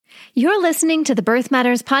You're listening to the Birth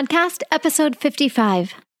Matters Podcast, episode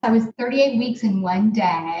 55. I was 38 weeks in one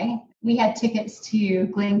day. We had tickets to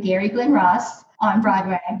Glengarry Glen Ross on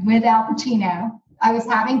Broadway with Al Pacino. I was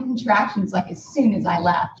having contractions like as soon as I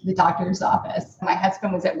left the doctor's office. My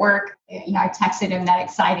husband was at work. I texted him that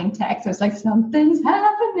exciting text. I was like, something's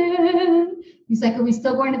happening. He's like, are we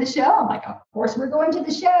still going to the show? I'm like, of course we're going to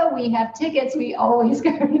the show. We have tickets. We always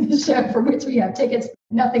go to the show for which we have tickets.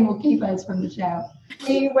 Nothing will keep us from the show.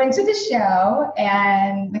 We went to the show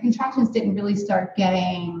and the contractions didn't really start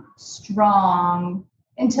getting strong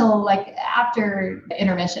until like after the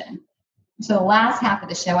intermission. So the last half of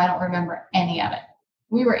the show, I don't remember any of it.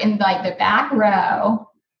 We were in like the back row,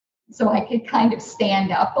 so I could kind of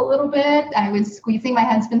stand up a little bit. I was squeezing my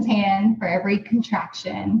husband's hand for every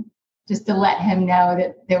contraction just to let him know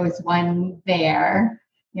that there was one there.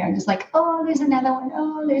 Just like, oh, there's another one.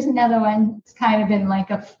 Oh, there's another one. It's kind of been like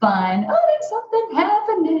a fun, oh, there's something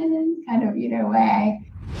happening kind of, way.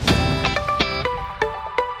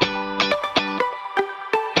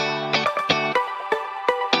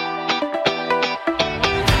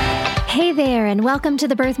 Hey there, and welcome to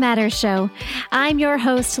the Birth Matters Show. I'm your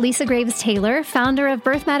host, Lisa Graves Taylor, founder of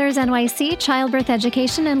Birth Matters NYC Childbirth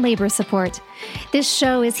Education and Labor Support. This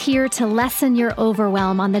show is here to lessen your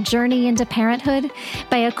overwhelm on the journey into parenthood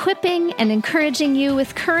by equipping and encouraging you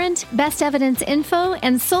with current, best evidence info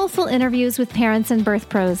and soulful interviews with parents and birth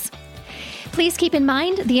pros. Please keep in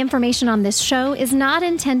mind, the information on this show is not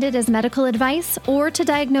intended as medical advice or to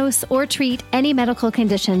diagnose or treat any medical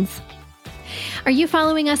conditions. Are you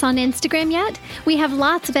following us on Instagram yet? We have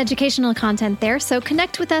lots of educational content there, so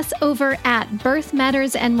connect with us over at Birth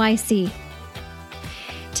Matters NYC.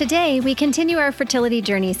 Today, we continue our fertility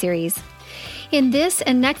journey series. In this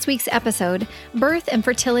and next week's episode, birth and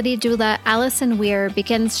fertility doula Allison Weir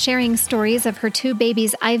begins sharing stories of her two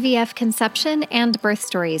babies' IVF conception and birth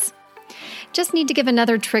stories. Just need to give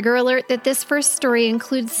another trigger alert that this first story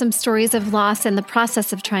includes some stories of loss in the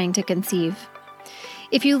process of trying to conceive.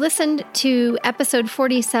 If you listened to episode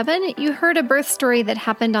 47, you heard a birth story that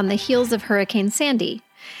happened on the heels of Hurricane Sandy.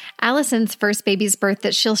 Allison's first baby's birth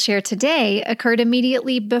that she'll share today occurred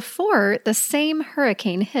immediately before the same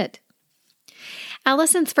hurricane hit.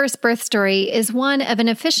 Allison's first birth story is one of an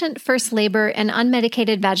efficient first labor and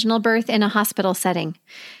unmedicated vaginal birth in a hospital setting.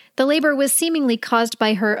 The labor was seemingly caused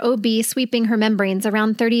by her OB sweeping her membranes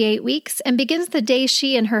around 38 weeks and begins the day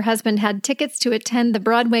she and her husband had tickets to attend the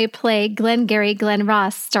Broadway play Glengarry Glen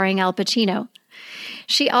Ross starring Al Pacino.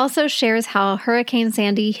 She also shares how Hurricane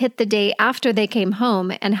Sandy hit the day after they came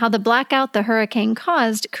home and how the blackout the hurricane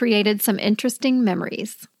caused created some interesting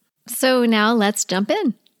memories. So now let's jump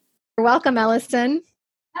in. Welcome, Allison.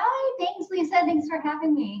 Hi, thanks, Lisa. Thanks for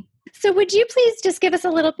having me. So would you please just give us a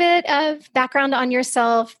little bit of background on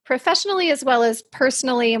yourself, professionally as well as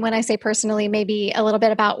personally? And when I say personally, maybe a little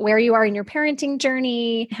bit about where you are in your parenting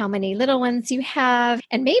journey, how many little ones you have,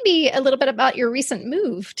 and maybe a little bit about your recent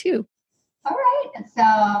move too. All right. So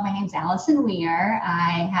my name's Allison Weir.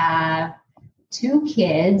 I have two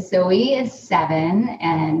kids. Zoe is 7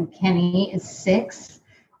 and Kenny is 6.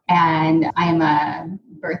 And I'm a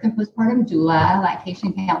birth and postpartum doula,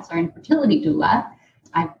 lactation counselor, and fertility doula.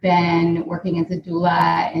 I've been working as a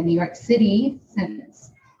doula in New York City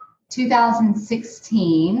since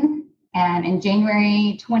 2016. And in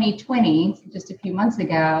January 2020, so just a few months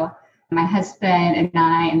ago, my husband and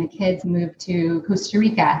I and the kids moved to Costa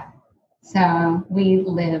Rica. So we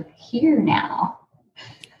live here now.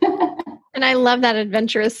 And I love that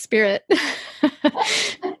adventurous spirit.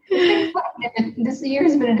 This year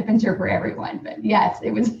has been an adventure for everyone. But yes,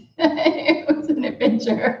 it was an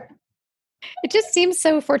adventure. It just seems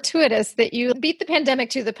so fortuitous that you beat the pandemic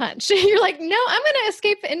to the punch. You're like, no, I'm going to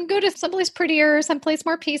escape and go to someplace prettier, someplace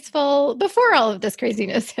more peaceful before all of this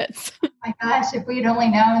craziness hits. Oh my gosh, if we had only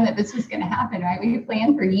known that this was going to happen, right? We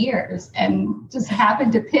planned for years and just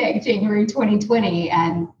happened to pick January 2020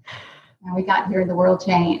 and we got here and the world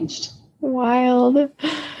changed. Wild.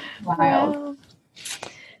 Wow.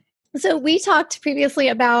 So we talked previously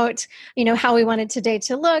about, how we wanted today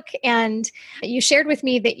to look, and you shared with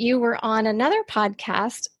me that you were on another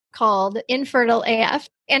podcast called Infertile AF,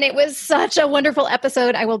 and it was such a wonderful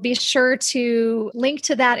episode. I will be sure to link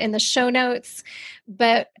to that in the show notes.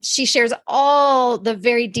 But she shares all the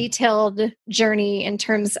very detailed journey in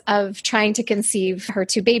terms of trying to conceive her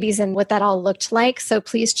two babies and what that all looked like. So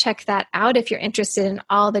please check that out if you're interested in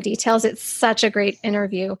all the details. It's such a great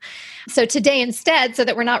interview. So today instead, so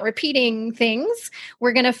that we're not repeating things,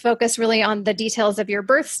 we're going to focus really on the details of your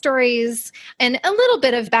birth stories and a little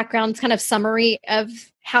bit of background kind of summary of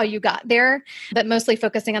how you got there, but mostly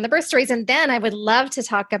focusing on the birth stories. And then I would love to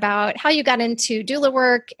talk about how you got into doula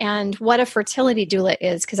work and what a fertility doula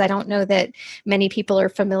is, because I don't know that many people are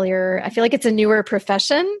familiar. I feel like it's a newer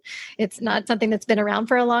profession. It's not something that's been around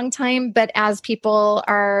for a long time, but as people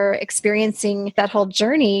are experiencing that whole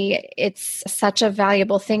journey, it's such a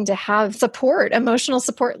valuable thing to have support, emotional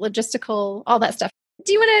support, logistical, all that stuff.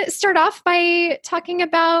 Do you want to start off by talking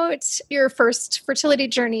about your first fertility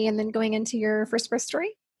journey and then going into your first birth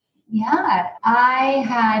story? Yeah, I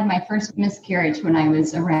had my first miscarriage when I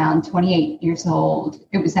was around 28 years old.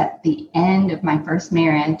 It was at the end of my first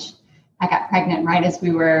marriage. I got pregnant right as we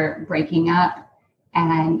were breaking up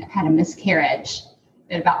and had a miscarriage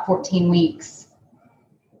at about 14 weeks.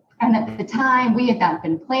 And at the time, we had not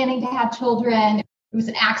been planning to have children. It was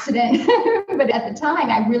an accident, but at the time,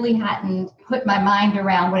 I really hadn't put my mind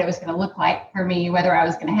around what it was going to look like for me, whether I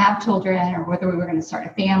was going to have children or whether we were going to start a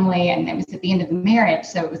family. And it was at the end of the marriage.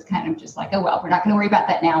 So it was kind of just like, oh, well, we're not going to worry about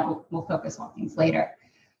that now. We'll focus on things later.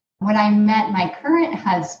 When I met my current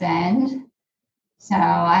husband, so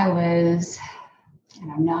I was, I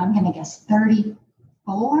don't know, I'm going to guess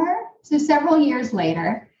 34. So several years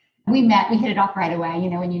later, we met, we hit it off right away.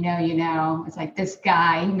 When you know, it's like, this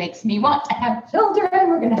guy makes me want to have children.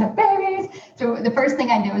 We're going to have babies. So the first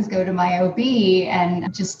thing I did was go to my OB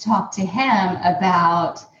and just talk to him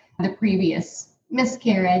about the previous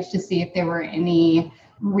miscarriage to see if there were any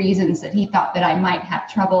reasons that he thought that I might have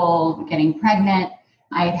trouble getting pregnant.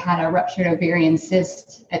 I had had a ruptured ovarian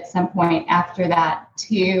cyst at some point after that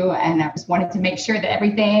too. And I just wanted to make sure that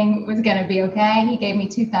everything was going to be okay. He gave me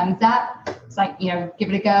 2 thumbs up. It's like, give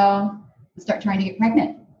it a go, start trying to get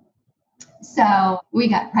pregnant. So we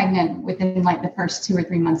got pregnant within like the first 2 or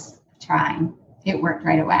 3 months of trying. It worked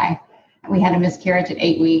right away. We had a miscarriage at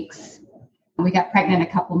 8 weeks. We got pregnant a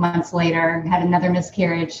couple months later, had another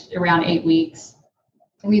miscarriage around 8 weeks.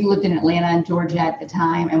 We lived in Atlanta and Georgia at the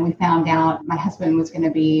time, and we found out my husband was going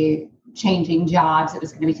to be changing jobs. It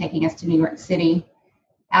was going to be taking us to New York City.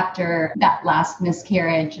 After that last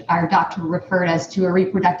miscarriage, our doctor referred us to a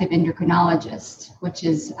reproductive endocrinologist, which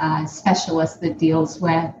is a specialist that deals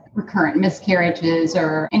with recurrent miscarriages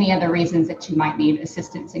or any other reasons that you might need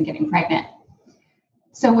assistance in getting pregnant.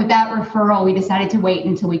 So with that referral, we decided to wait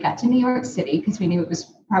until we got to New York City because we knew it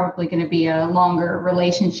was probably going to be a longer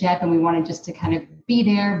relationship and we wanted just to kind of be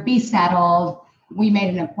there, be settled. We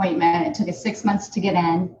made an appointment. It took us 6 months to get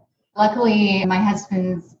in. Luckily, my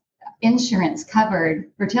husband's insurance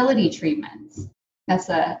covered fertility treatments. That's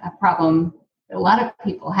a problem that a lot of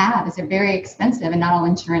people have, is they're very expensive and not all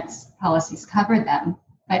insurance policies cover them.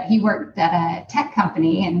 But he worked at a tech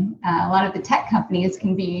company, and a lot of the tech companies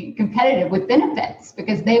can be competitive with benefits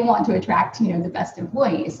because they want to attract, the best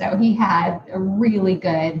employees. So he had a really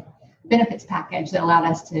good benefits package that allowed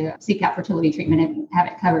us to seek out fertility treatment and have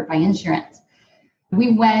it covered by insurance.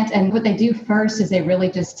 We went, and what they do first is they really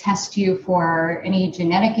just test you for any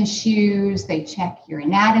genetic issues. They check your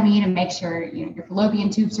anatomy to make sure your fallopian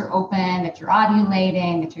tubes are open, that you're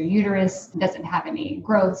ovulating, that your uterus doesn't have any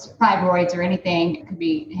growths, fibroids, or anything that could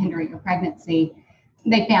be hindering your pregnancy.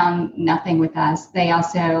 They found nothing with us. They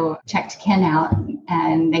also checked Ken out,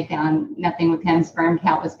 and they found nothing with him. Sperm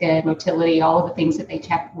count was good, motility, all of the things that they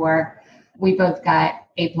checked for. We both got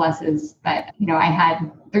A+, but I had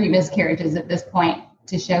 3 miscarriages at this point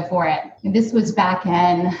to show for it. And this was back in,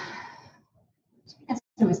 I guess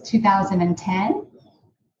it was 2010.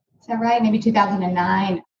 Is that right? Maybe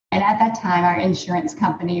 2009. And at that time, our insurance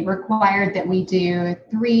company required that we do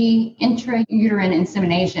 3 intrauterine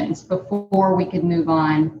inseminations before we could move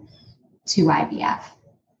on to IVF.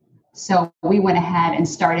 So we went ahead and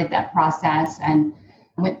started that process and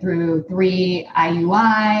went through 3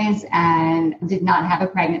 IUIs and did not have a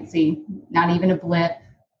pregnancy, not even a blip,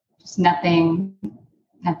 just nothing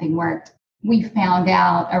worked. We found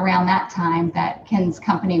out around that time that Ken's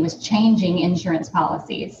company was changing insurance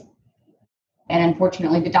policies. And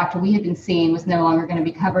unfortunately, the doctor we had been seeing was no longer going to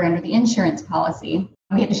be covered under the insurance policy.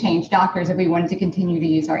 We had to change doctors if we wanted to continue to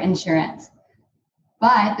use our insurance.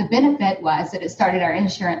 But the benefit was that it started our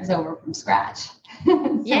insurance over from scratch.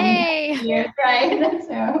 So Yay! Right?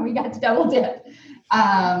 So we got to double dip.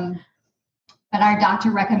 But our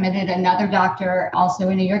doctor recommended another doctor also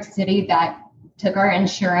in New York City that took our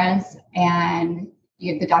insurance, and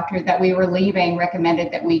the doctor that we were leaving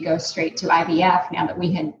recommended that we go straight to IVF now that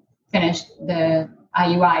we had finished the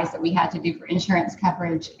IUIs that we had to do for insurance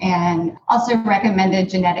coverage, and also recommended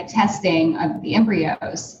genetic testing of the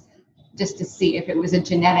embryos just to see if it was a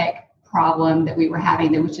genetic problem that we were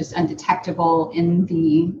having that was just undetectable in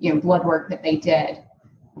the blood work that they did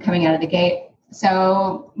coming out of the gate.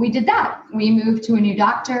 So we did that. We moved to a new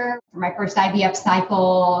doctor. For my first IVF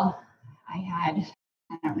cycle, I had,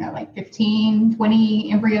 15,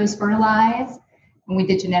 20 embryos fertilized. And we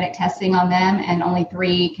did genetic testing on them, and only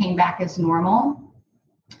 3 came back as normal.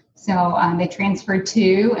 So they transferred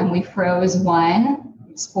 2, and we froze 1.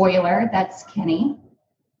 Spoiler, that's Kenny.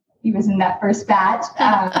 He was in that first batch.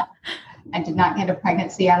 I did not get a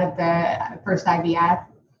pregnancy out of the first IVF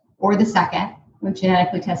or the second with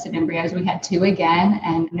genetically tested embryos. We had 2 again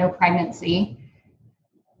and no pregnancy.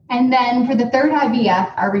 And then for the third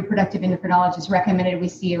IVF, our reproductive endocrinologist recommended we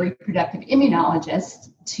see a reproductive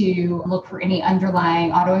immunologist to look for any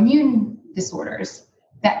underlying autoimmune disorders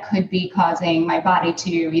that could be causing my body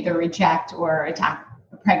to either reject or attack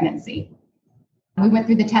a pregnancy. We went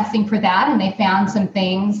through the testing for that, and they found some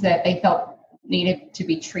things that they felt needed to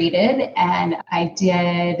be treated. And I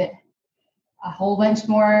did a whole bunch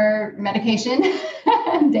more medication,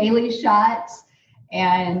 daily shots,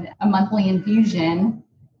 and a monthly infusion.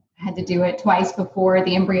 I had to do it twice before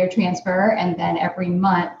the embryo transfer, and then every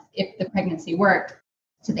month if the pregnancy worked.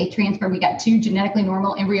 So they transferred, we got 2 genetically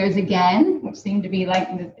normal embryos again, which seemed to be like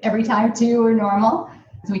every time 2 were normal.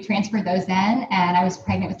 So we transferred those in, and I was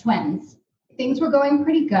pregnant with twins. Things were going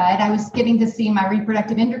pretty good. I was getting to see my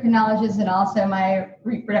reproductive endocrinologist and also my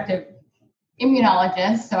reproductive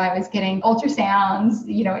immunologist. So I was getting ultrasounds,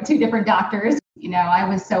 at 2 different doctors. I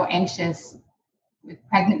was so anxious with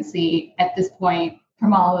pregnancy at this point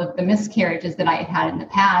from all of the miscarriages that I had had in the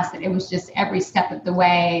past. And it was just every step of the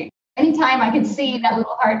way. Anytime I could see that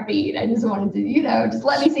little heartbeat, I just wanted to, just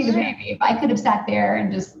let me see the baby. If I could have sat there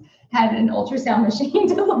and just had an ultrasound machine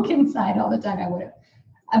to look inside all the time, I would have.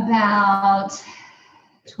 About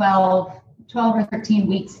 12 or 13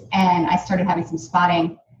 weeks, and I started having some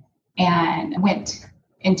spotting and went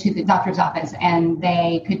into the doctor's office, and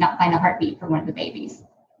they could not find a heartbeat for one of the babies.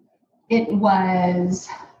 It was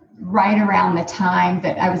right around the time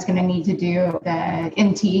that I was going to need to do the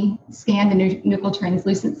NT scan, the nuchal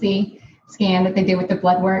translucency scan that they do with the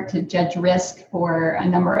blood work to judge risk for a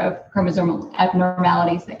number of chromosomal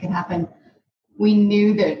abnormalities that could happen. We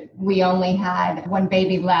knew that we only had 1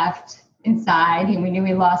 baby left inside, and we knew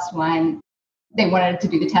we lost 1. They wanted to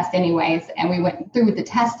do the test anyways, and we went through with the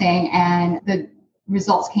testing, and the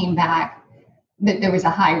results came back that there was a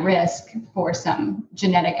high risk for some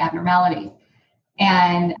genetic abnormality.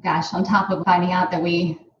 And gosh, on top of finding out that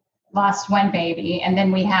we lost 1 baby, and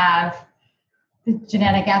then we have the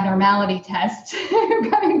genetic abnormality test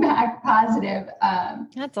coming back positive.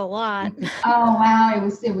 That's a lot. Oh, wow.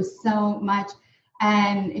 It was so much.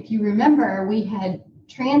 And if you remember, we had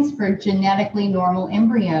transferred genetically normal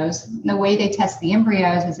embryos. The way they test the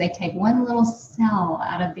embryos is they take 1 little cell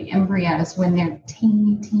out of the embryos when they're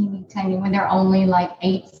teeny, teeny, tiny, when they're only like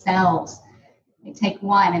 8 cells. They take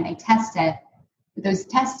 1 and they test it. But those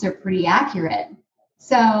tests are pretty accurate.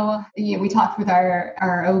 So we talked with our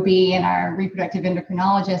OB and our reproductive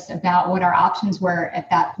endocrinologist about what our options were at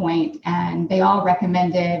that point. And they all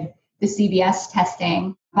recommended the CBS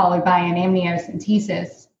testing, followed by an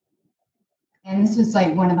amniocentesis. And this was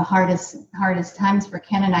like one of the hardest times for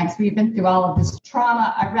Ken and I, because we've been through all of this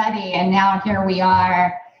trauma already. And now here we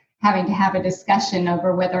are having to have a discussion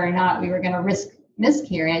over whether or not we were going to risk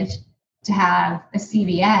miscarriage to have a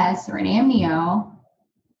CBS or an amnio.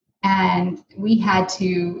 And we had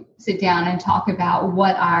to sit down and talk about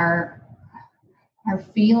what our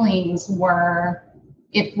feelings were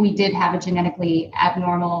if we did have a genetically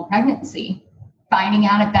abnormal pregnancy. Finding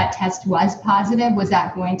out if that test was positive, was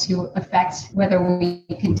that going to affect whether we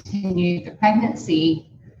continued the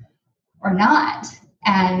pregnancy or not?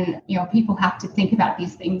 And, people have to think about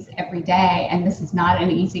these things every day. And this is not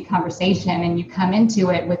an easy conversation. And you come into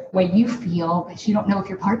it with what you feel, but you don't know if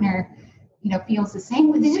your partner feels the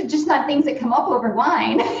same. These are just not things that come up over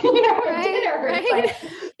wine, at dinner. Right.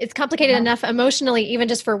 It's complicated enough emotionally, even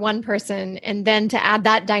just for one person. And then to add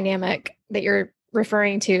that dynamic that you're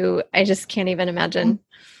referring to, I just can't even imagine.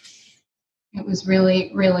 It was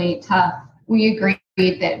really, really tough. We agreed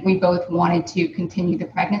that we both wanted to continue the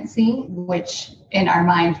pregnancy, which in our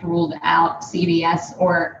minds ruled out CBS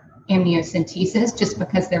or amniocentesis, just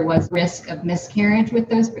because there was risk of miscarriage with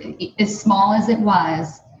those. As small as it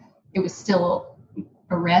was still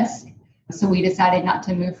a risk. So we decided not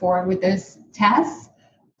to move forward with those tests.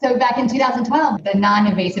 So back in 2012, the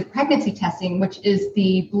non-invasive pregnancy testing, which is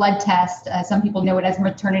the blood test, some people know it as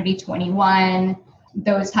Maternity 21,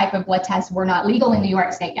 those type of blood tests were not legal in New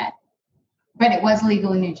York State yet, but it was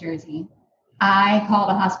legal in New Jersey. I called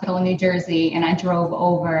a hospital in New Jersey and I drove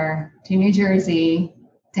over to New Jersey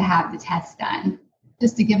to have the test done,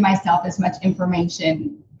 just to give myself as much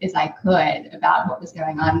information as I could about what was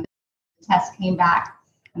going on. test came back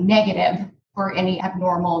negative for any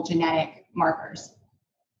abnormal genetic markers.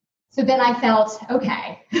 So then I felt,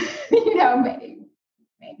 okay, maybe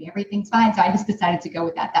everything's fine. So I just decided to go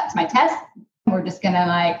with that. That's my test. We're just going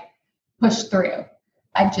to push through.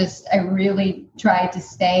 I really tried to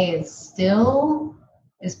stay as still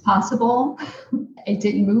as possible. I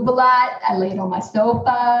didn't move a lot. I laid on my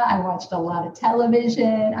sofa. I watched a lot of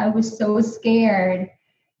television. I was so scared.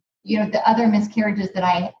 The other miscarriages that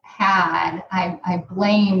I had, I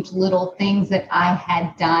blamed little things that I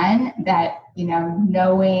had done that,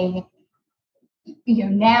 knowing,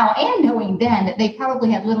 now and knowing then that they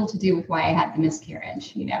probably had little to do with why I had the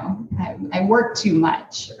miscarriage. I worked too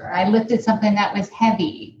much, or I lifted something that was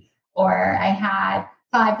heavy, or I had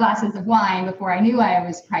 5 glasses of wine before I knew I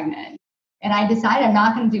was pregnant. And I decided I'm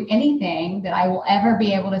not going to do anything that I will ever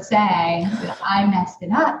be able to say that I messed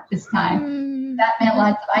it up this time. That meant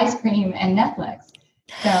lots of ice cream and Netflix.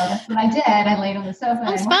 So that's what I did. I laid on the sofa.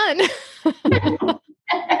 That's fun.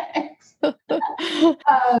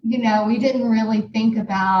 We didn't really think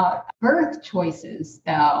about birth choices,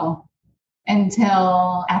 though,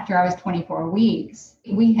 until after I was 24 weeks.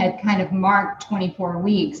 We had kind of marked 24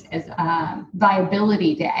 weeks as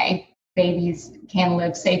viability day. Babies can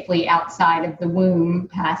live safely outside of the womb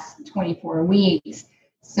past 24 weeks.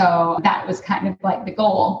 So that was kind of like the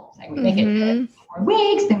goal. Like we make it 4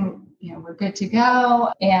 weeks, then we're good to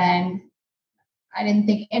go. And I didn't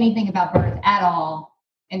think anything about birth at all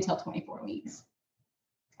until 24 weeks.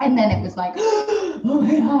 And then it was like, oh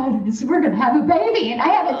my God, we're going to have a baby. And I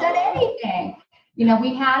haven't done anything.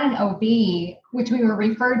 We had an OB, which we were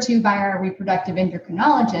referred to by our reproductive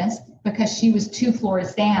endocrinologist because she was 2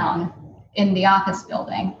 floors down in the office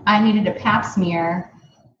building. I needed a pap smear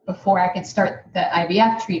before I could start the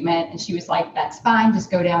IVF treatment. And she was like, that's fine. Just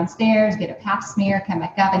go downstairs, get a pap smear, come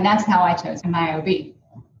back up. And that's how I chose my OB.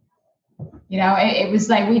 It was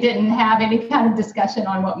like we didn't have any kind of discussion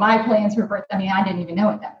on what my plans for birth. I mean, I didn't even know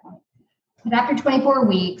at that point. But after 24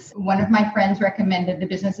 weeks, one of my friends recommended The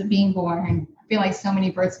Business of Being Born. I feel like so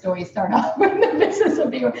many birth stories start off with The Business of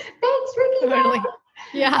Being Born. Thanks, Ricky. Totally.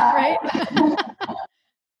 Yeah, right.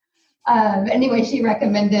 Anyway, she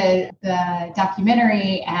recommended the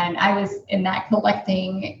documentary, and I was in that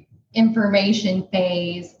collecting information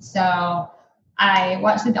phase. So I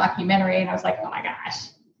watched the documentary, and I was like, oh my gosh.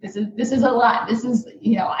 This is a lot. This is,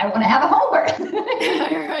 I want to have a home birth.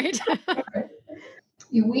 Right.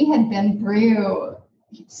 We had been through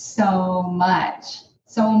so much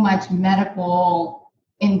medical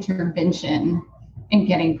intervention in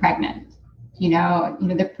getting pregnant.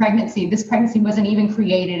 This pregnancy wasn't even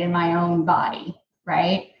created in my own body,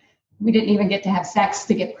 right? We didn't even get to have sex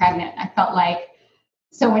to get pregnant. I felt like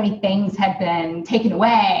so many things had been taken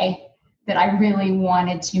away that I really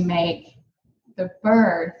wanted to make the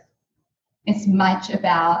birth as much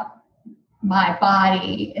about my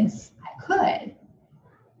body as I could.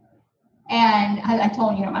 And I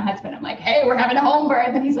told, my husband, I'm like, hey, we're having a home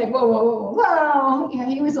birth. And he's like, whoa.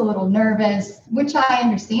 He was a little nervous, which I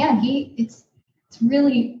understand. It's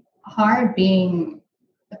really hard being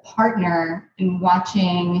the partner and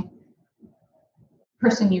watching the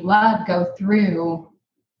person you love go through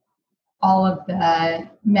all of the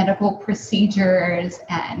medical procedures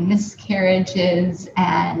and miscarriages,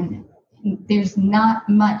 and there's not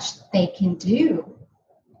much they can do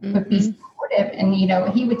but be supportive. And,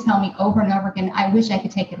 he would tell me over and over again, I wish I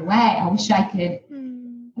could take it away. I wish I could,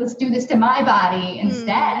 let's do this to my body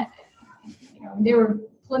instead. There were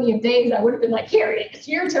plenty of days I would have been like, here, it's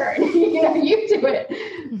your turn. You do it.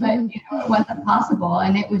 But, it wasn't possible.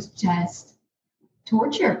 And it was just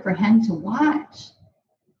torture for him to watch.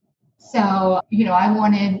 So, I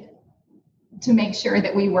wanted to make sure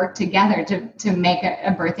that we worked together to make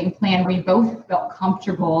a birthing plan we both felt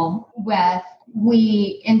comfortable with.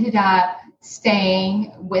 We ended up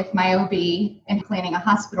staying with my OB and planning a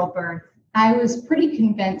hospital birth. I was pretty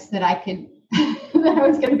convinced that I could, that I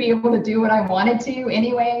was going to be able to do what I wanted to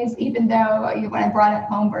anyways, even though when I brought up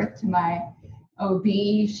home birth to my OB,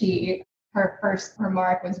 her first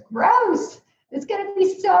remark was, gross. It's going to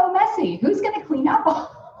be so messy. Who's going to clean up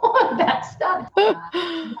all of that stuff?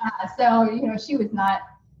 So, she was not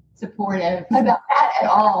supportive about that at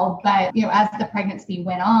all. But, as the pregnancy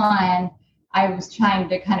went on, I was trying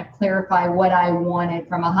to kind of clarify what I wanted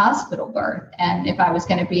from a hospital birth and if I was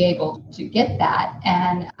going to be able to get that.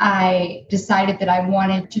 And I decided that I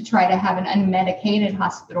wanted to try to have an unmedicated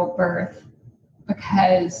hospital birth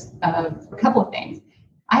because of a couple of things.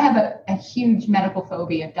 I have a huge medical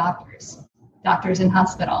phobia of doctors in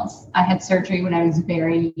hospitals. I had surgery when I was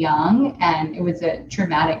very young, and it was a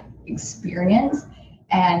traumatic experience.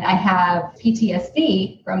 And I have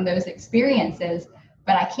PTSD from those experiences,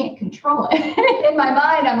 but I can't control it. In my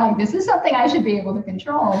mind, I'm like, this is something I should be able to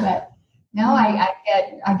control. But no,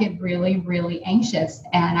 I get really, really anxious.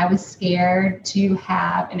 And I was scared to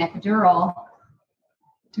have an epidural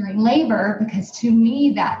during labor, because to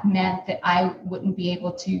me, that meant that I wouldn't be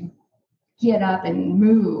able to get up and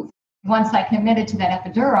move. Once I committed to that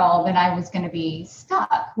epidural, then I was going to be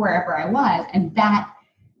stuck wherever I was. And that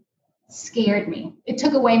scared me. It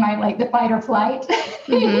took away my, the fight or flight.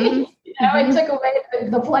 Mm-hmm. It took away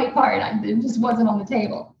the flight part. It just wasn't on the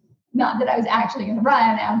table. Not that I was actually going to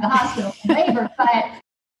run out of the hospital in labor, but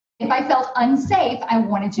if I felt unsafe, I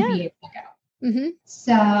wanted to be able to go. Mm-hmm.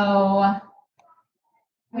 So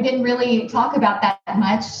we didn't really talk about that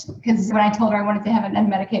much, because when I told her I wanted to have an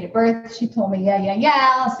unmedicated birth, she told me, yeah,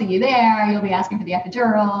 I'll see you there. You'll be asking for the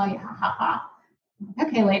epidural. Yeah, ha, ha.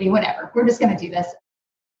 Okay, lady, whatever. We're just going to do this.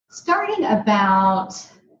 Starting about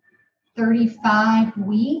 35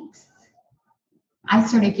 weeks, I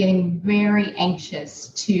started getting very anxious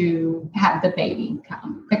to have the baby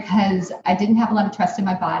come, because I didn't have a lot of trust in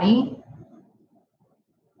my body.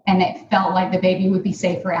 And it felt like the baby would be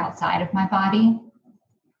safer outside of my body.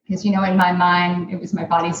 Because, in my mind, it was my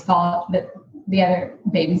body's fault that the other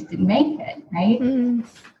babies didn't make it, right? Mm.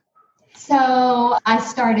 So I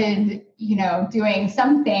started, doing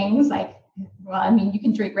some things like, you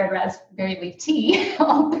can drink red raspberry leaf tea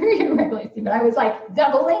all through your regular tea, but I was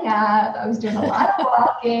doubling up. I was doing a lot of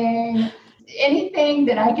walking, anything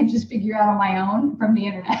that I could just figure out on my own from the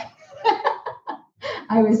internet.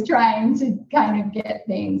 I was trying to kind of get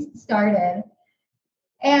things started.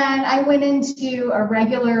 And I went into a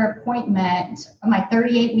regular appointment, my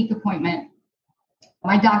 38-week appointment.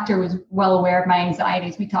 My doctor was well aware of my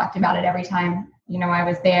anxieties. We talked about it every time, I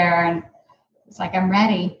was there. And it's like, I'm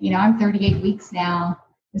ready. I'm 38 weeks now.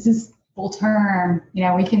 This is full term.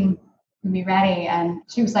 We can be ready. And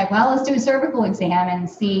she was like, well, let's do a cervical exam and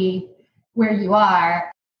see where you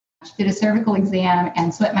are. She did a cervical exam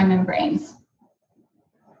and swept my membranes.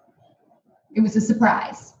 It was a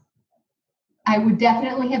surprise. I would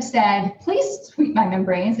definitely have said, please sweep my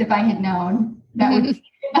membranes if I had known that would be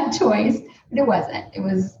a choice, but it wasn't. It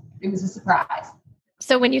was a surprise.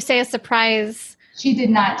 So when you say a surprise, she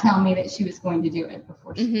did not tell me that she was going to do it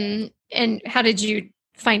before she did. And how did you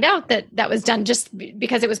find out that was done? Just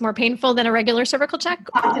because it was more painful than a regular cervical check?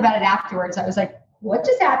 I talked about it afterwards. I was like, what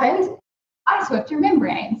just happened? I swept your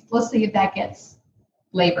membranes. Let's see if that gets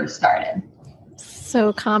labor started.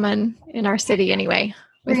 So common in our city anyway,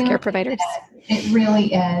 with care providers. It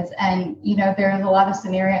really is. And, there's a lot of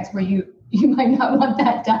scenarios where you might not want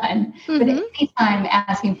that done. Mm-hmm. But any time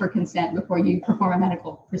asking for consent before you perform a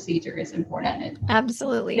medical procedure is important.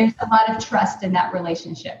 Absolutely. There's a lot of trust in that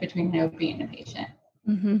relationship between an OB and a patient.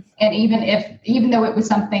 Mm-hmm. And even though it was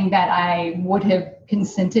something that I would have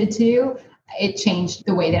consented to, it changed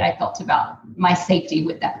the way that I felt about my safety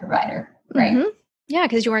with that provider. Right. Mm-hmm. Yeah,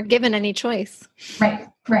 because you weren't given any choice. Right.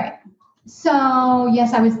 So,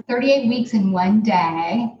 yes, I was 38 weeks in one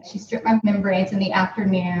day. She stripped my membranes in the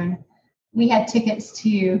afternoon. We had tickets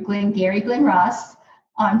to Glengarry Glen Ross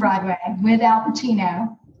on Broadway with Al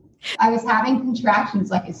Pacino. I was having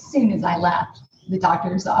contractions as soon as I left the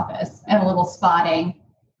doctor's office, and a little spotting.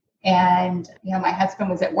 And, my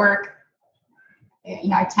husband was at work.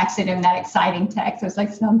 I texted him that exciting text. I was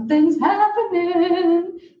like, something's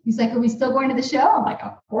happening. He's like, are we still going to the show? I'm like,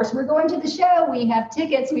 of course we're going to the show. We have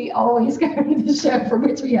tickets. We always go to the show for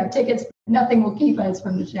which we have tickets. Nothing will keep us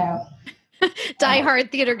from the show.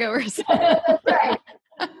 Die-hard theater goers. Right.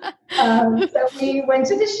 So we went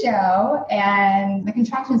to the show, and the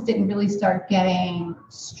contractions didn't really start getting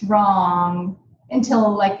strong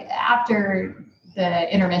until after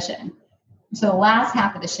the intermission. So the last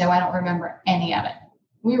half of the show, I don't remember any of it.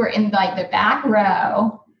 We were in the back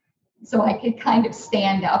row, so I could kind of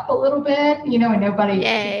stand up a little bit, and nobody.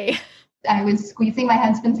 Yay. I was squeezing my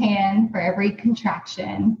husband's hand for every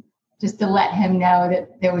contraction, just to let him know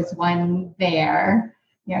that there was one there.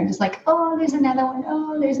 Just oh, there's another one.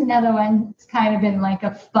 Oh, there's another one. It's kind of been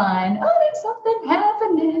a fun, oh, there's something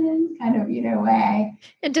happening kind of, way.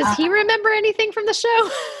 And does he remember anything from the show?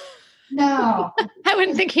 No. I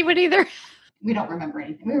wouldn't think he would either. We don't remember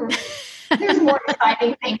anything. There's more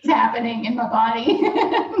exciting things happening in my body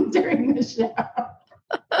during the show.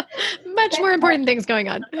 Much more important things going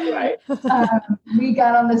on. Right. We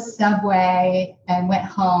got on the subway and went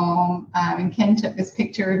home. And Ken took this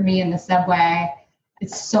picture of me in the subway.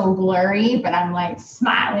 It's so blurry, but I'm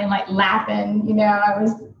smiling, laughing. I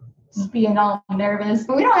was just being all nervous.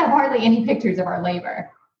 But we don't have hardly any pictures of our labor.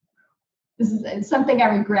 This is something I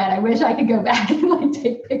regret. I wish I could go back and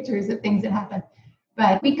take pictures of things that happened.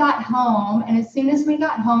 But we got home, and as soon as we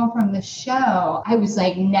got home from the show, I was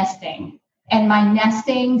like nesting. And my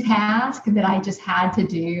nesting task that I just had to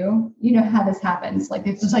do, you know how this happens. Like,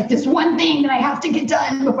 it's just like this one thing that I have to get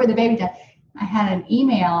done before the baby dies. I had an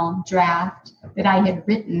email draft that I had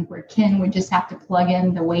written where Ken would just have to plug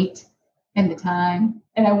in the weight and the time.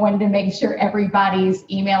 And I wanted to make sure everybody's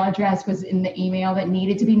email address was in the email that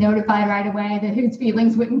needed to be notified right away, that whose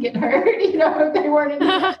feelings wouldn't get hurt, if they weren't in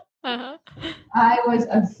there. I was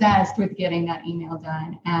obsessed with getting that email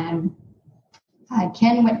done. And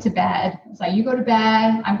Ken went to bed. I was like, you go to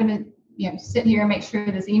bed. I'm going to sit here and make sure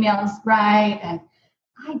this email is right. And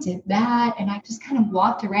I did that. And I just kind of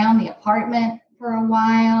walked around the apartment for a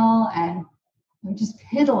while and just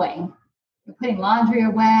piddling, putting laundry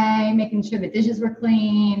away, making sure the dishes were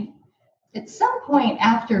clean. At some point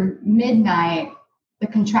after midnight, the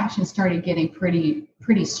contractions started getting pretty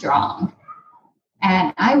strong.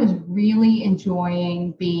 And I was really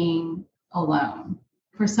enjoying being alone.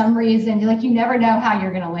 For some reason, you never know how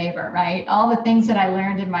you're going to labor, right? All the things that I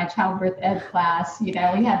learned in my childbirth ed class, we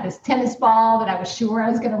had this tennis ball that I was sure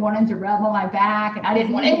I was going to want him to rub on my back, and I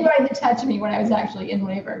didn't want anybody to touch me when I was actually in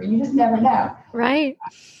labor. You just never know. Right.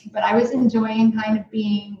 But I was enjoying kind of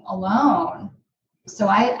being alone. So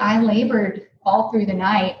I labored all through the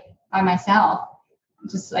night by myself,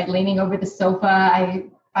 just like leaning over the sofa. I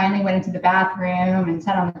finally went into the bathroom and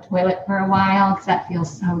sat on the toilet for a while because that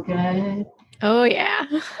feels so good. Oh, yeah.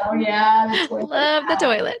 Oh, yeah. Love the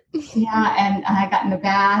toilet. Yeah. And I got in the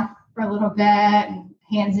bath for a little bit, and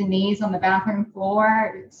hands and knees on the bathroom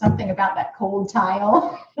floor. Something about that cold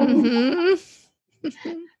tile. Mm-hmm.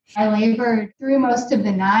 I labored through most of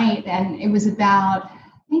the night, and it was about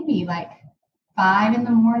maybe like 5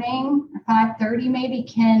 a.m. or 5:30 maybe.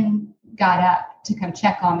 Ken got up to come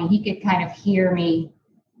check on me. He could kind of hear me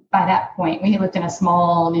by that point. We lived in a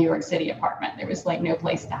small New York City apartment. There was like no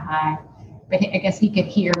place to hide. But I guess he could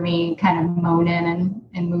hear me kind of moaning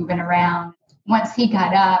and moving around. Once he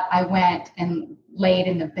got up, I went and laid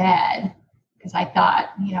in the bed because I thought,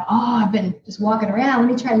 I've been just walking around.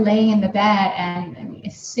 Let me try laying in the bed. And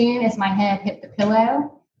as soon as my head hit the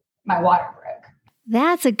pillow, my water broke.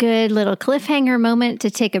 That's a good little cliffhanger moment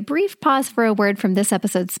to take a brief pause for a word from this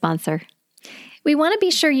episode's sponsor. We want to be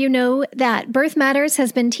sure you know that Birth Matters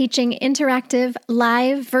has been teaching interactive,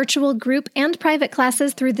 live, virtual group and private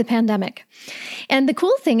classes through the pandemic. And the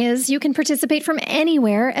cool thing is you can participate from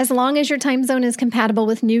anywhere as long as your time zone is compatible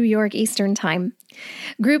with New York Eastern Time.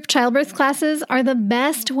 Group childbirth classes are the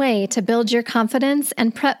best way to build your confidence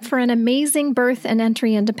and prep for an amazing birth and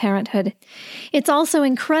entry into parenthood. It's also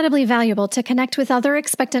incredibly valuable to connect with other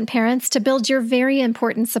expectant parents to build your very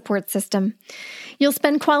important support system. You'll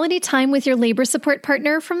spend quality time with your labor support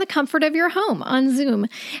partner from the comfort of your home on Zoom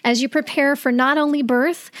as you prepare for not only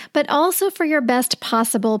birth, but also for your best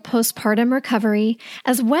possible postpartum recovery,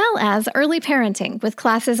 as well as early parenting with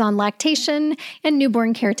classes on lactation and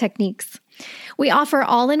newborn care techniques. We offer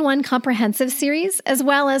all-in-one comprehensive series as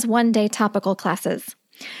well as one-day topical classes.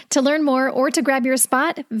 To learn more or to grab your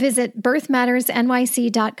spot, visit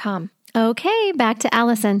birthmattersnyc.com. Okay, back to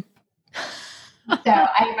Allison. So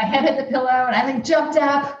my head hit the pillow and I jumped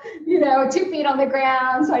up, 2 feet on the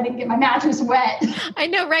ground so I didn't get my mattress wet. I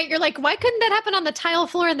know, right? You're like, why couldn't that happen on the tile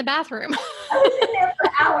floor in the bathroom? I was in there for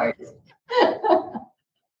hours.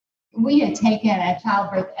 We had taken a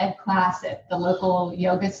childbirth ed class at the local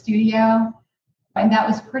yoga studio, and that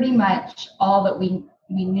was pretty much all that we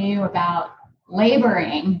knew about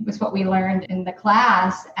laboring was what we learned in the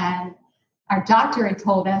class. And our doctor had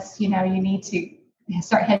told us, you need to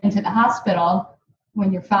start heading to the hospital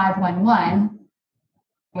when you're 511,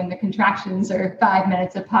 when the contractions are 5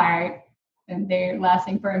 minutes apart and they're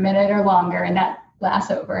lasting for a minute or longer, and that lasts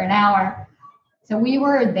over an hour. So we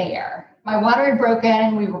were there. My water had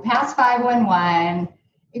broken. We were past 511.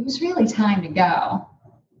 It was really time to go.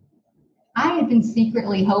 I had been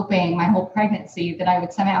secretly hoping my whole pregnancy that I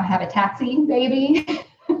would somehow have a taxi baby.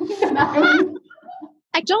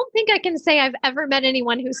 I don't think I can say I've ever met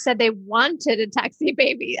anyone who said they wanted a taxi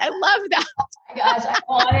baby. I love that. Oh my gosh, I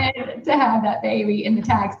wanted to have that baby in the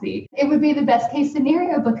taxi. It would be the best case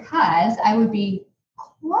scenario because I would be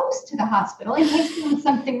close to the hospital in case there was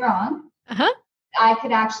something wrong. Uh-huh. I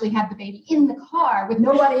could actually have the baby in the car with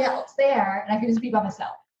nobody else there, and I could just be by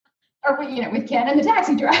myself. Or, with Ken and the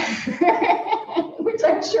taxi driver, which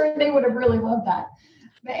I'm sure they would have really loved that.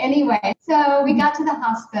 But anyway, so we got to the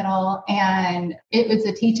hospital, and it was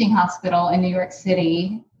a teaching hospital in New York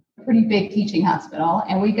City, a pretty big teaching hospital.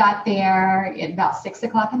 And we got there at about 6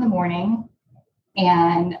 o'clock in the morning.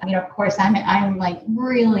 And, of course, I'm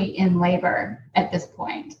really in labor at this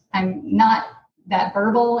point. I'm not that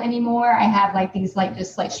verbal anymore. I have like these like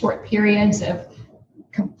just like short periods of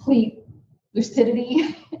complete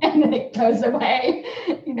lucidity and then it goes away,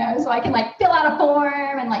 so I can like fill out a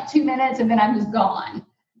form in like 2 minutes and then I'm just gone,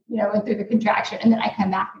 through the contraction and then I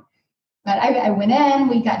come back. But I went in,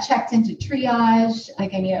 we got checked into triage. They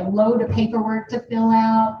gave me a load of paperwork to fill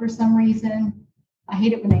out for some reason. I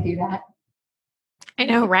hate it when they do that. I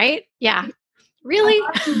know, right? Yeah. Really?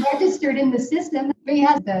 I registered in the system. The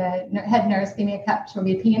head nurse gave me a cup, showed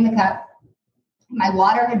me to pee in the cup. My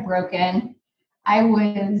water had broken. I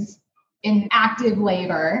was in active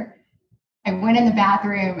labor. I went in the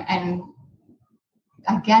bathroom and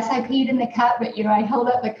I guess I peed in the cup, but I held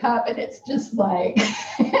up the cup and it's just like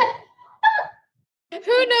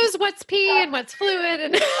who knows what's pee and what's fluid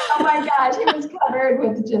and oh my gosh, it was covered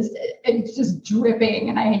with it's just dripping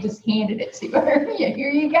and I just handed it to her. Yeah, here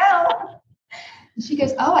you go. And she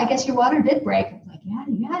goes, "Oh, I guess your water did break." I was like,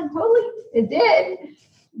 yeah, totally, it did.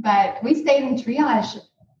 But we stayed in triage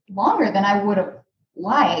longer than I would have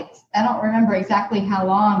liked. I don't remember exactly how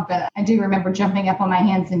long, but I do remember jumping up on my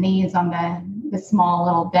hands and knees on the small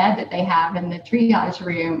little bed that they have in the triage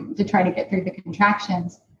room to try to get through the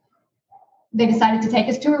contractions. They decided to take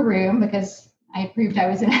us to a room because I proved I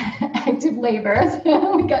was in active labor.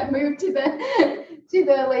 So we got moved to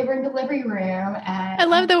the labor and delivery room. And I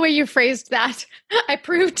love the way you phrased that. I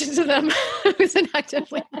proved to them I was in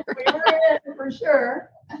active labor. We were in for sure.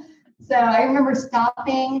 So I remember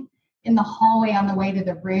stopping in the hallway on the way to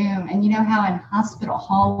the room. And you know how in hospital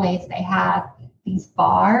hallways, they have these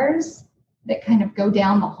bars that kind of go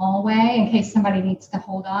down the hallway in case somebody needs to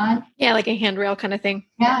hold on. Yeah, like a handrail kind of thing.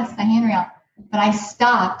 Yes, a handrail. But I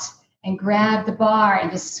stopped and grabbed the bar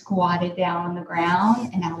and just squatted down on the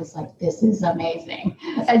ground. And I was like, this is amazing.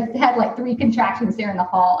 I had like 3 contractions there in the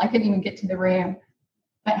hall. I couldn't even get to the room.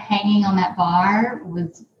 But hanging on that bar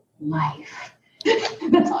was life.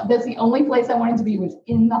 That's the only place I wanted to be, was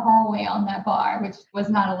in the hallway on that bar, which was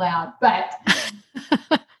not allowed. But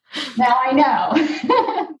now I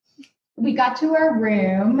know. We got to our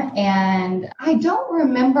room and I don't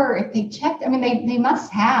remember if they checked. I mean, they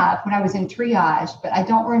must have when I was in triage, but I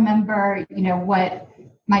don't remember, what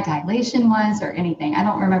my dilation was or anything. I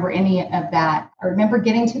don't remember any of that. I remember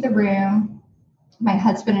getting to the room, my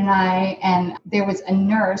husband and I, and there was a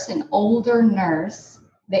nurse, an older nurse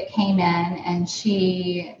that came in and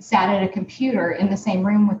she sat at a computer in the same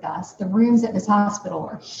room with us. The rooms at this hospital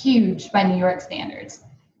are huge by New York standards.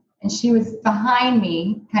 And she was behind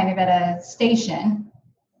me, kind of at a station.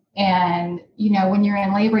 And, when you're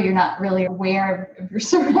in labor, you're not really aware of your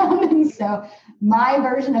surroundings. So my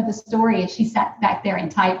version of the story is she sat back there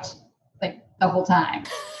and typed like the whole time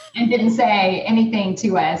and didn't say anything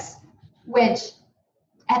to us, which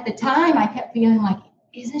at the time I kept feeling like,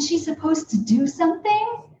 isn't she supposed to do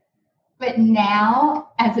something? But now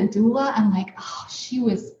as a doula, I'm like, oh, she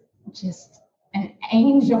was just an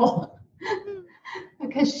angel.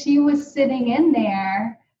 Because she was sitting in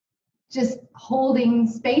there just holding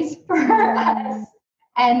space for us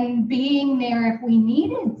and being there if we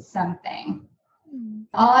needed something.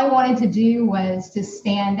 All I wanted to do was to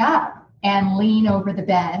stand up and lean over the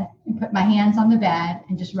bed and put my hands on the bed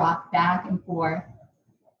and just rock back and forth.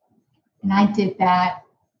 And I did that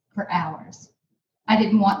for hours. I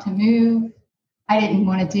didn't want to move. I didn't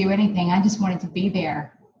want to do anything. I just wanted to be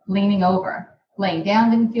there, leaning over. Laying down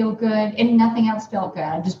didn't feel good, and nothing else felt good.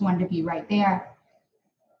 I just wanted to be right there.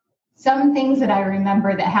 Some things that I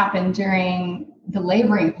remember that happened during the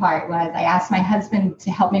laboring part was I asked my husband to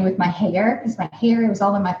help me with my hair because my hair was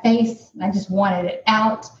all in my face and I just wanted it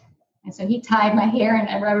out. And so he tied my hair in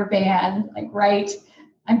a rubber band,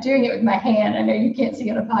 I'm doing it with my hand. I know you can't see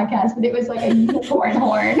it on a podcast, but it was like a unicorn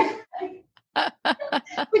horn,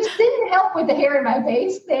 which didn't help with the hair in my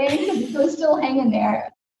face thing because it was still hanging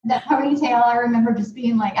there. That ponytail, I remember just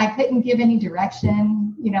being like, I couldn't give any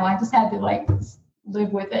direction. I just had to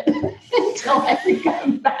live with it until I could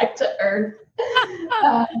come back to earth.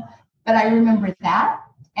 But I remember that.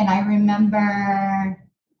 And I remember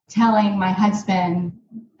telling my husband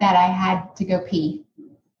that I had to go pee.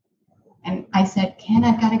 And I said, Ken,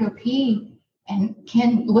 I've got to go pee. And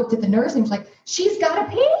Ken looked at the nurse and was like, she's got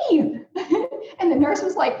to pee. And the nurse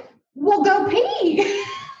was like, well, go pee.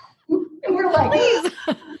 And we're like, please.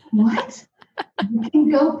 What? You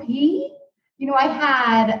can go pee? I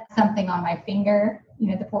had something on my finger,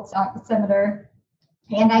 the pulse oximeter,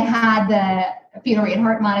 and I had the fetal rate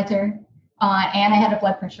heart monitor on, and I had a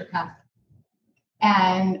blood pressure cuff.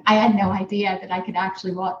 And I had no idea that I could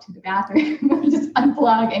actually walk to the bathroom, just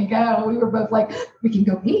unplug and go. We were both like, we can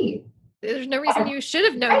go pee. There's no reason you should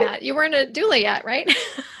have known that. You weren't a doula yet, right?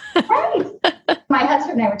 Right. My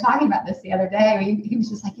husband and I were talking about this the other day. He was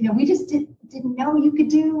just like, we just didn't know you could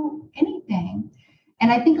do anything.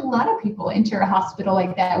 And I think a lot of people enter a hospital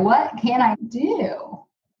like that. What can I do?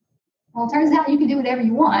 Well, it turns out you can do whatever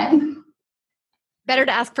you want. Better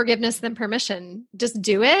to ask forgiveness than permission. Just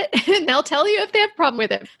do it, and they'll tell you if they have a problem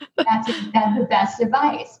with it. That's the best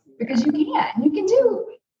advice, because you can do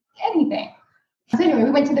anything. So anyway,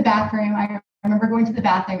 we went to the bathroom. I remember going to the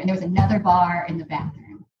bathroom, and there was another bar in the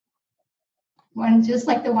bathroom. One just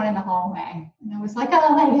like the one in the hallway. And I was like,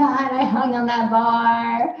 oh my God, I hung on that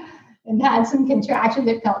bar and had some contractions.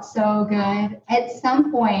 It felt so good. At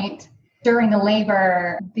some point during the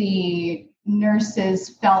labor, the nurses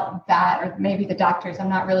felt that, or maybe the doctors, I'm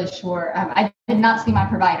not really sure. I did not see my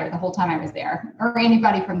provider the whole time I was there, or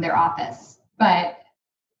anybody from their office. But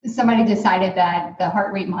somebody decided that the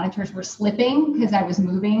heart rate monitors were slipping because I was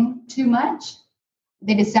moving too much.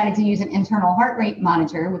 They decided to use an internal heart rate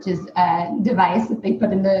monitor, which is a device that they put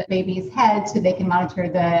in the baby's head so they can monitor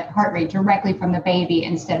the heart rate directly from the baby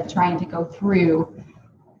instead of trying to go through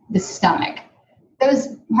the stomach.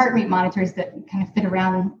 Those heart rate monitors that kind of fit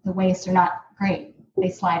around the waist are not great. They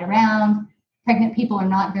slide around. Pregnant people are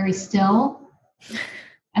not very still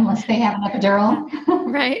unless they have an epidural.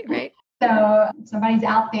 Right. So somebody's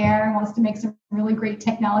out there wants to make some really great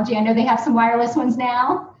technology. I know they have some wireless ones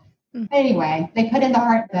now. Anyway, they put in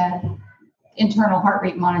the internal heart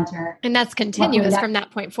rate monitor. And that's continuous from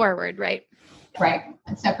that point forward, right? Right.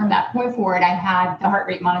 And so from that point forward, I had the heart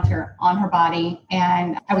rate monitor on her body,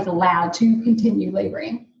 and I was allowed to continue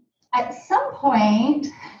laboring. At some point,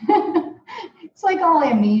 it's like all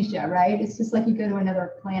amnesia, right? It's just like you go to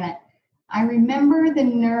another planet. I remember the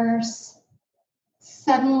nurse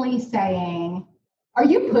suddenly saying, "Are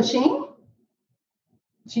you pushing?"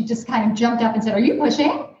 She just kind of jumped up and said, "Are you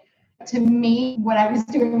pushing?" To me, what I was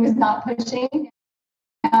doing was not pushing.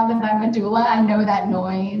 Now that I'm a doula, I know that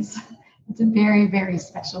noise. It's a very, very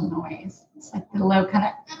special noise. It's like the low kind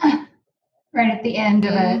of right at the end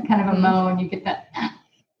of a kind of a moan, you get that.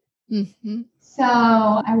 Mm-hmm. So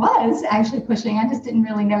I was actually pushing. I just didn't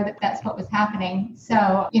really know that that's what was happening. So,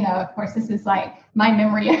 of course, this is like my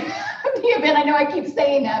memory of the event. I know I keep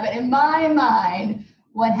saying that, but in my mind,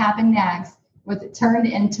 what happened next was it turned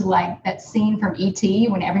into like that scene from E.T.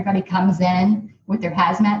 when everybody comes in with their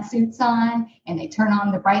hazmat suits on and they turn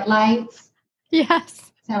on the bright lights.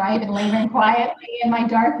 Yes. So I had been laboring quietly in my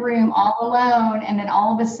dark room all alone. And then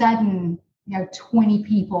all of a sudden, 20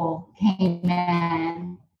 people came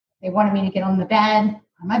in. They wanted me to get on the bed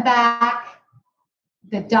on my back.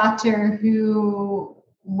 The doctor who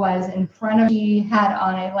was in front of me had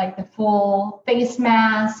on the full face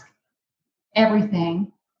mask,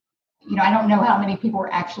 everything. I don't know how many people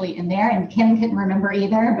were actually in there, and Kim couldn't remember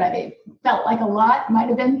either, but it felt like a lot. Might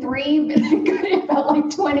have been 3, but it felt like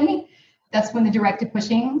 20. That's when the directed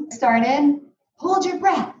pushing started. Hold your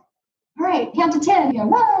breath. All right, count to 10.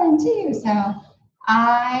 1, 2. So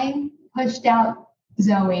I pushed out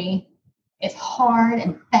Zoe as hard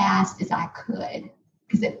and fast as I could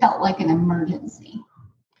because it felt like an emergency.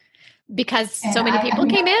 Because so many people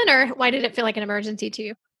came in, or why did it feel like an emergency to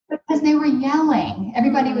you? Because they were yelling.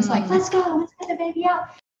 Everybody was like, let's go, let's get the baby out.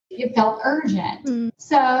 It felt urgent.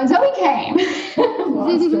 So Zoe came.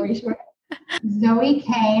 Long story short. Zoe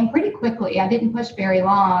came pretty quickly. I didn't push very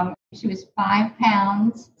long. She was 5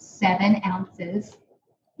 pounds, 7 ounces.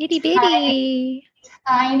 Itty bitty.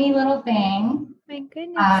 Tiny little thing. My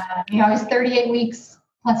goodness. I was 38 weeks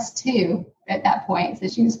plus 2 at that point. So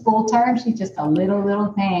she was full term. She's just a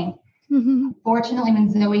little thing. Mm-hmm. Fortunately,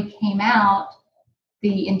 when Zoe came out,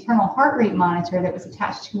 the internal heart rate monitor that was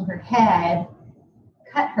attached to her head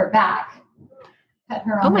cut her back. Cut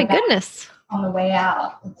her on oh my her back goodness. On the way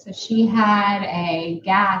out. So she had a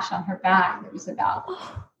gash on her back that was about,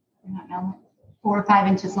 4 or 5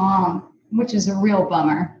 inches long, which is a real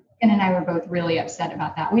bummer. Ken and I were both really upset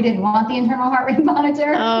about that. We didn't want the internal heart rate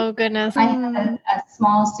monitor. Oh, goodness. I had a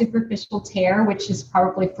small superficial tear, which is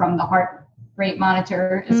probably from the heart rate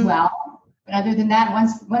monitor as well. But other than that,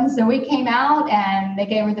 once Zoe came out and they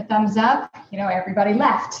gave her the thumbs up, everybody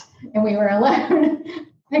left and we were alone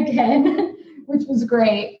again, which was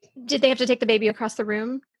great. Did they have to take the baby across the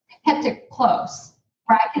room? Kept it close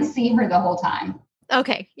where I could see her the whole time.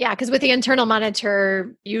 Okay. Yeah. Because with the internal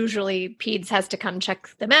monitor, usually PEDS has to come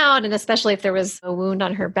check them out. And especially if there was a wound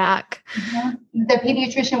on her back. Mm-hmm. The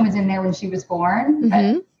pediatrician was in there when she was born,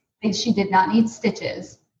 but she did not need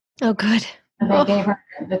stitches. Oh, good. So they gave her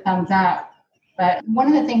the thumbs up. But one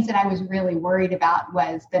of the things that I was really worried about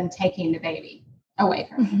was them taking the baby away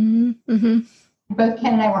from me. Mm-hmm. Both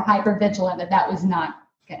Ken and I were hyper vigilant that was not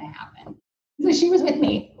going to happen. So she was with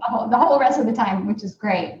me the whole rest of the time, which is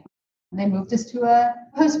great. They moved us to a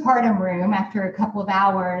postpartum room after a couple of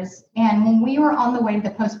hours. And when we were on the way to the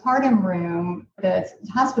postpartum room, the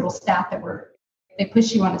hospital staff they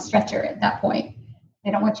push you on a stretcher at that point.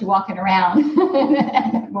 They don't want you walking around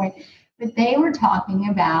at that point. But they were talking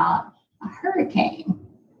about a hurricane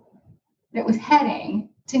that was heading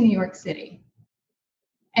to New York City.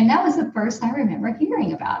 And that was the first I remember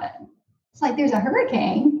hearing about it. It's like, there's a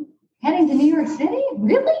hurricane heading to New York City?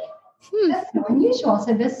 Really? That's so unusual.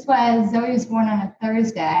 So Zoe was born on a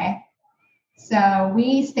Thursday. So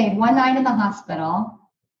we stayed one night in the hospital.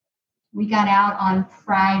 We got out on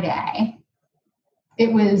Friday.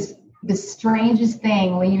 It was the strangest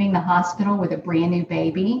thing leaving the hospital with a brand new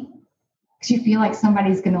baby, because you feel like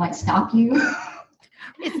somebody's going to stop you.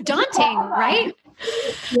 It's daunting, right?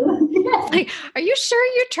 Like, are you sure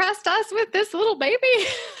you trust us with this little baby?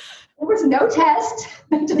 There was no test.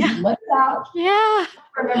 They just let us out. Yeah.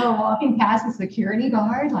 I remember walking past the security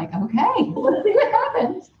guard, like, okay, let's see what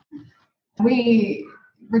happens. We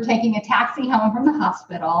were taking a taxi home from the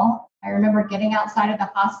hospital. I remember getting outside of the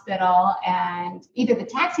hospital, and either the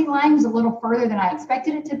taxi line was a little further than I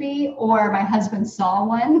expected it to be, or my husband saw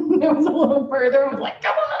one that was a little further and was like,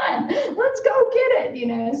 come on, let's go get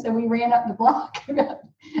it, So we ran up the block, about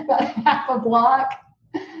half a block.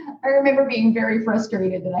 I remember being very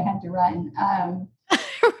frustrated that I had to run. I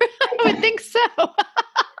would think so.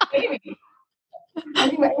 Maybe.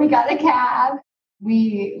 Anyway, we got a cab.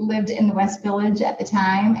 We lived in the West Village at the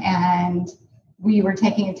time, and we were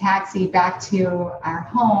taking a taxi back to our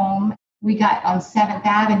home. We got on 7th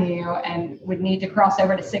Avenue and would need to cross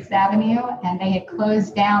over to 6th Avenue, and they had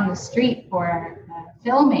closed down the street for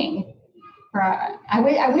filming. I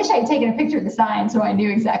wish I had taken a picture of the sign so I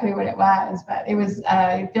knew exactly what it was, but it was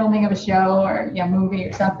filming of a show or movie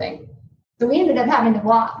or something. So we ended up having to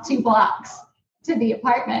walk 2 blocks to the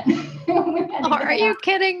apartment. Are you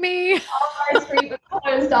kidding me? All our street was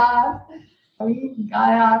closed off. We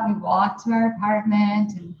got up, we walked to our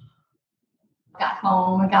apartment and got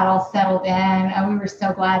home and got all settled in. And we were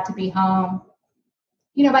so glad to be home.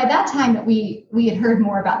 By that time that we had heard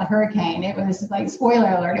more about the hurricane, it was like,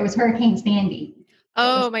 spoiler alert, it was Hurricane Sandy.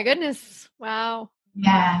 Oh my goodness. Wow.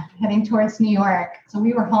 Yeah, heading towards New York. So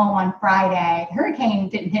we were home on Friday. The hurricane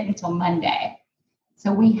didn't hit until Monday.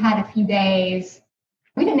 So we had a few days.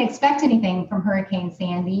 We didn't expect anything from Hurricane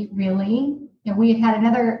Sandy, really. We had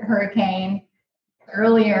another hurricane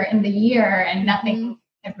earlier in the year and nothing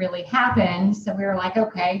had really happened. So we were like,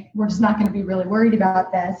 okay, we're just not going to be really worried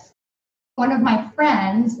about this. One of my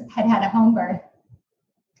friends had a home birth,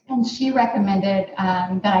 and she recommended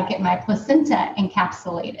that I get my placenta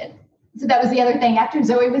encapsulated. So that was the other thing. After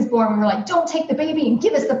Zoe was born, we were like, don't take the baby and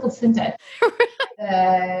give us the placenta.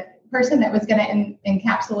 The person that was going to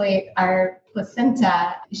encapsulate our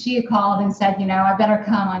placenta, she had called and said, I better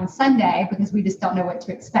come on Sunday because we just don't know what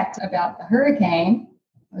to expect about the hurricane.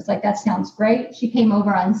 I was like, that sounds great. She came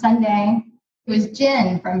over on Sunday. It was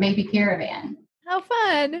Jen from Baby Caravan. How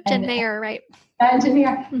fun. Jen Mayer, right? Jen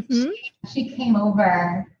Mayer. She came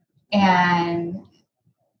over, and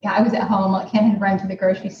I was at home. Ken had run to the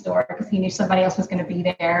grocery store because he knew somebody else was going to be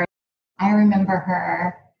there. I remember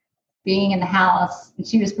her being in the house, and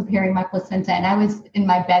she was preparing my placenta, and I was in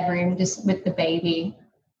my bedroom just with the baby.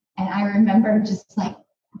 And I remember just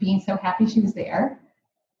being so happy she was there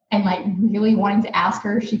and really wanting to ask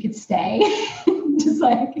her if she could stay. Just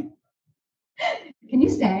can you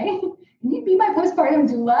stay? Can you be my postpartum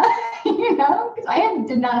doula? Because I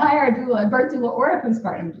did not hire a doula, a birth doula, or a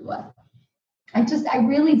postpartum doula. I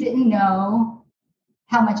really didn't know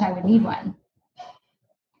how much I would need one.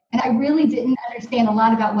 And I really didn't understand a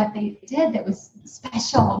lot about what they did that was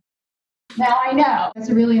special. Now I know.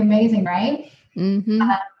 It's really amazing, right? Mm-hmm.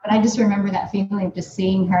 But I just remember that feeling of just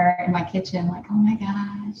seeing her in my kitchen, like, oh my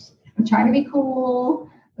gosh, I'm trying to be cool,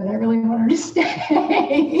 but I really want her to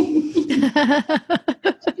stay. She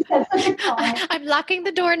said such a calm. I'm locking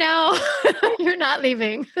the door now. You're not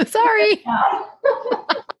leaving. Sorry.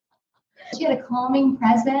 She had a calming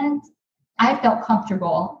presence. I felt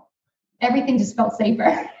comfortable. Everything just felt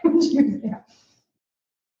safer when she was there.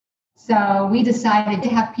 So we decided to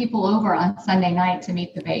have people over on Sunday night to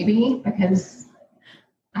meet the baby because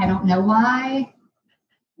I don't know why.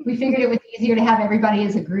 We figured it was easier to have everybody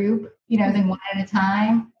as a group, than one at a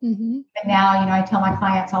time. Mm-hmm. But now, I tell my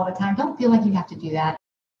clients all the time, don't feel like you have to do that.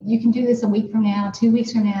 You can do this a week from now, 2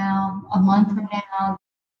 weeks from now, a month from now.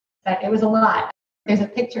 But it was a lot. There's a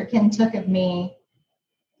picture Ken took of me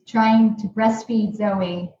trying to breastfeed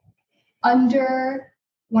Zoe under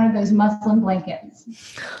one of those muslin blankets,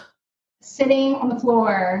 sitting on the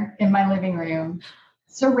floor in my living room,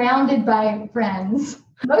 surrounded by friends,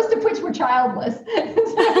 most of which were childless.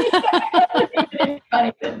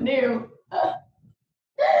 Anybody that knew.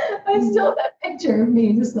 I still have that picture of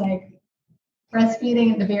me just like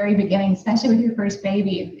breastfeeding at the very beginning, especially with your first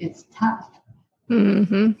baby. It's tough.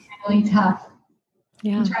 Mm-hmm. Really tough.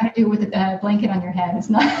 Yeah. Trying to do it with a blanket on your head. It's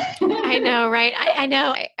not. I know, right? I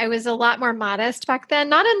know. I was a lot more modest back then,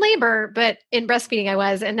 not in labor, but in breastfeeding I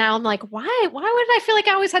was. And now I'm like, why would I feel like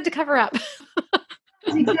I always had to cover up?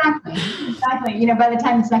 Exactly. You know, by the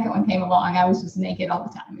time the second one came along, I was just naked all the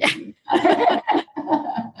time.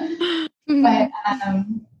 But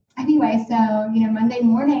anyway, so, you know, Monday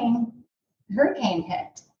morning, the hurricane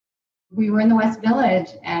hit. We were in the West Village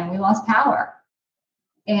and we lost power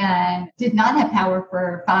and did not have power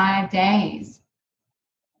for 5 days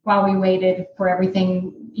while we waited for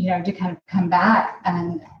everything, you know, to kind of come back.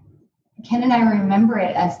 And Ken and I remember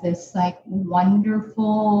it as this like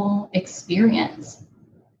wonderful experience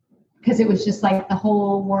because it was just like the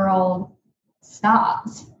whole world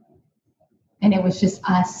stopped and it was just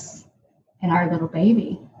us and our little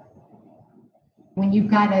baby. When you've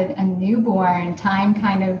got a newborn, time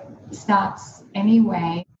kind of stops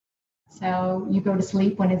anyway. So you go to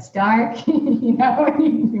sleep when it's dark, you know,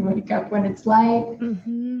 you wake up when it's light.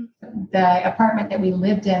 Mm-hmm. The apartment that we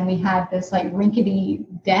lived in, we had this like rickety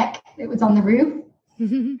deck that was on the roof,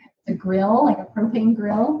 a grill, like a propane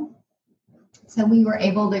grill. So we were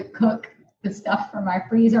able to cook the stuff from our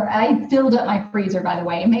freezer. I filled up my freezer, by the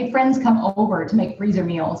way, and made friends come over to make freezer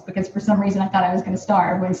meals because for some reason I thought I was going to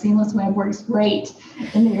starve when Seamless Web works great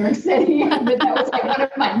in New York City. But that was like one of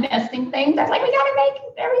my nesting things. I was like, we got to make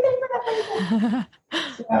everything for the freezer.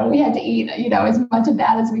 So we had to eat, you know, as much of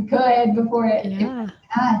that as we could before it was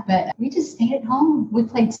bad. But we just stayed at home. We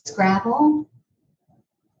played Scrabble.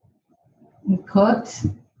 We cooked.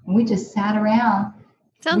 And we just sat around.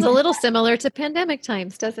 Sounds a little similar to pandemic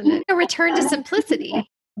times, doesn't it? A return to simplicity.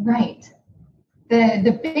 Right.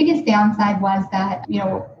 The biggest downside was that, you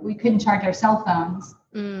know, we couldn't charge our cell phones.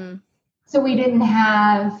 So we didn't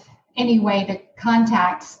have any way to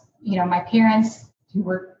contact, you know, my parents who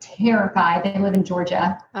were terrified. They live in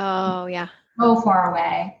Georgia. Oh, yeah. So far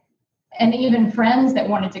away. And even friends that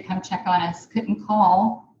wanted to come check on us couldn't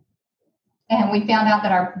call. And we found out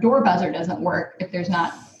that our door buzzer doesn't work if there's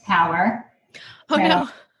not power. Oh, no.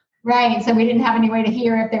 Right. So we didn't have any way to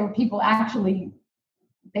hear if there were people actually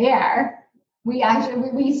there.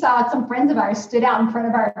 We saw some friends of ours stood out in front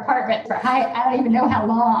of our apartment for I don't even know how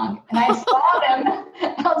long. And I saw them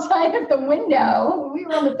outside of the window. We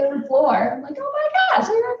were on the 3rd floor. I'm like, oh my gosh,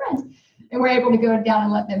 they're our friends. And we're able to go down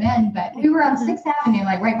and let them in. But we were on 6th Avenue,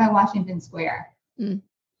 like right by Washington Square.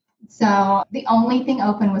 So the only thing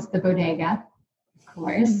open was the bodega. Of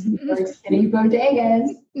course, New York City bodegas.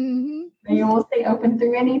 They will stay open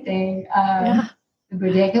through anything. The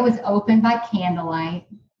bodega was open by candlelight.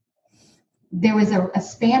 There was a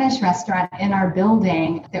Spanish restaurant in our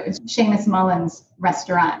building that was Seamus Mullen's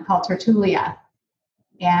restaurant called Tertulia.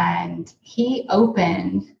 And he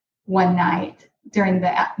opened one night during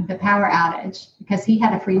the power outage because he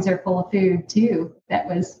had a freezer full of food too that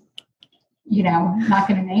was, you know, not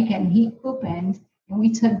going to make it. And he opened. And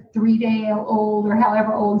we took 3-day-old or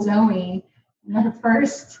however old Zoe on her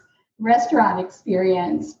first restaurant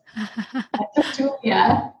experience at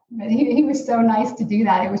Tertulia. He was so nice to do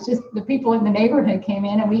that. It was just the people in the neighborhood came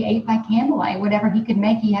in and we ate by candlelight, whatever he could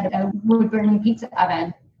make. He had a wood-burning pizza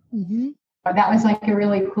oven. That was like a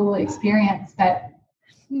really cool experience. But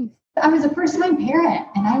I was a first-time parent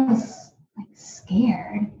and I was like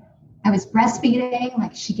scared. I was breastfeeding,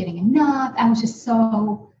 like, is she getting enough? I was just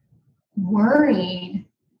so worried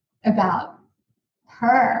about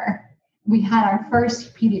her. We had our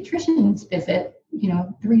first pediatrician's visit, you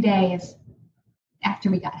know, 3 days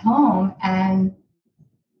after we got home, and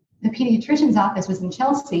the pediatrician's office was in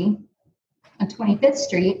Chelsea on 25th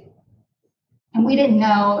Street, and we didn't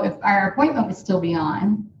know if our appointment would still be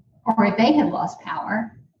on or if they had lost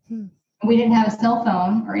power. And we didn't have a cell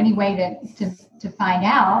phone or any way to find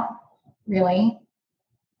out, really.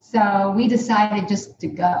 So we decided just to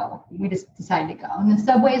go. We just decided to go. And the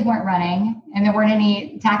subways weren't running, and there weren't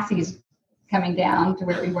any taxis coming down to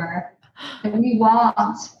where we were. So we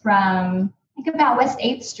walked from, I think, about West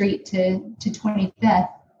 8th Street to 25th.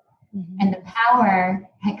 And the power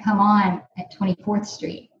had come on at 24th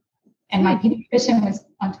Street. And my pediatrician was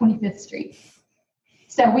on 25th Street.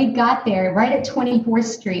 So we got there right at 24th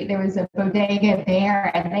Street. There was a bodega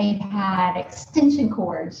there, and they had extension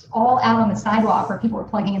cords all out on the sidewalk where people were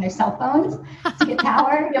plugging in their cell phones to get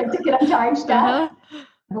power, you know, to get them charged up.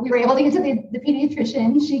 But we were able to get to the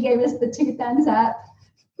pediatrician. She gave us the 2 thumbs up.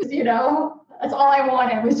 You know, that's all I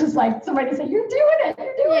wanted was just like somebody to say, "You're doing it.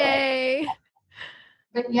 You're doing it."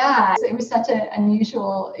 But yeah, it was such an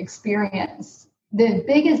unusual experience. The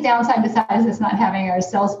biggest downside besides us not having our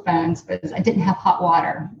cell phones was I didn't have hot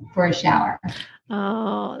water for a shower.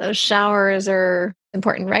 Oh, those showers are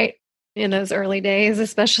important, right? In those early days,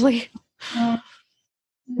 especially.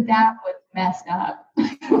 That was messed up.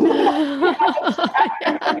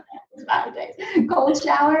 Cold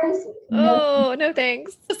showers? Oh, no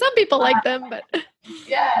thanks. Some people like them, but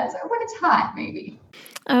yes, when it's hot, maybe.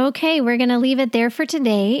 Okay, we're going to leave it there for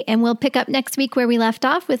today, and we'll pick up next week where we left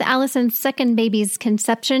off with Allison's second baby's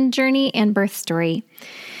conception journey and birth story.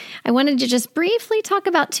 I wanted to just briefly talk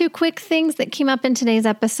about two quick things that came up in today's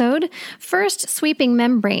episode. First, sweeping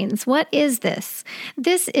membranes. What is this?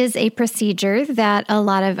 This is a procedure that a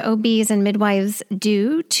lot of OBs and midwives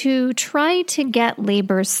do to try to get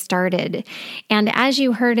labor started. And as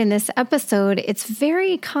you heard in this episode, it's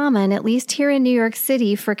very common, at least here in New York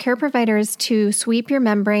City, for care providers to sweep your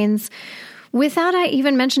membranes without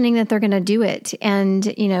even mentioning that they're going to do it. And,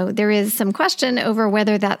 there is some question over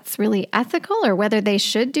whether that's really ethical or whether they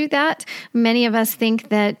should do that. Many of us think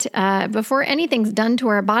that before anything's done to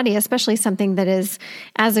our body, especially something that is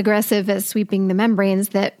as aggressive as sweeping the membranes,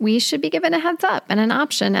 that we should be given a heads up and an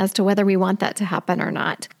option as to whether we want that to happen or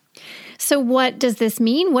not. So what does this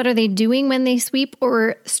mean? What are they doing when they sweep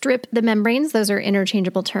or strip the membranes? Those are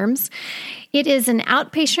interchangeable terms. It is an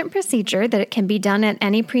outpatient procedure that it can be done at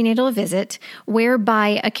any prenatal visit,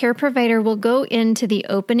 whereby a care provider will go into the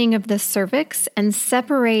opening of the cervix and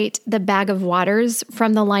separate the bag of waters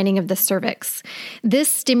from the lining of the cervix. This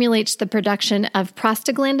stimulates the production of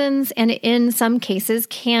prostaglandins and in some cases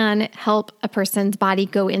can help a person's body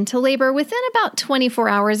go into labor within about 24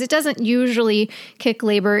 hours. It doesn't usually kick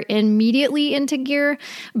labor immediately into gear,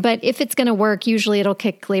 but if it's going to work, usually it'll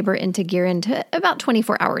kick labor into gear into about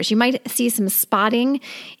 24 hours. You might see some spotting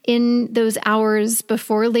in those hours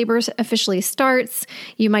before labor officially starts.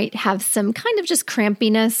 You might have some kind of just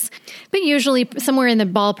crampiness, but usually somewhere in the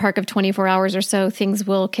ballpark of 24 hours or so, things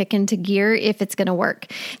will kick into gear if it's going to work.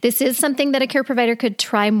 This is something that a care provider could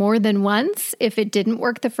try more than once if it didn't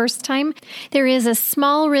work the first time. There is a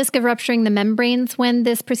small risk of rupturing the membranes when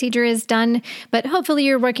this procedure is done, but hopefully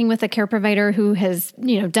you're working with a care provider who has,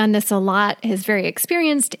 done this a lot, is very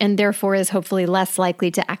experienced, and therefore is hopefully less likely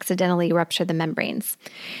to accidentally rupture the membranes.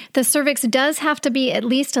 The cervix does have to be at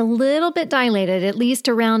least a little bit dilated, at least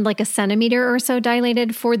around like a centimeter or so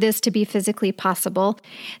dilated for this to be physically possible.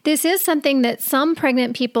 This is something that some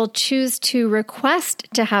pregnant people choose to request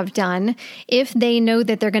to have done if they know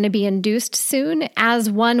that they're going to be induced soon, as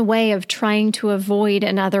one way of trying to avoid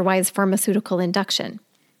an otherwise pharmaceutical induction.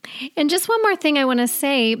 And just one more thing I want to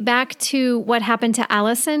say back to what happened to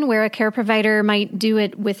Allison, where a care provider might do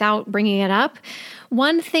it without bringing it up.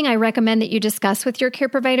 One thing I recommend that you discuss with your care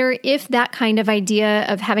provider, if that kind of idea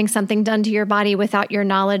of having something done to your body without your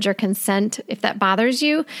knowledge or consent, if that bothers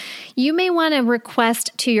you, you may want to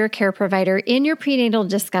request to your care provider in your prenatal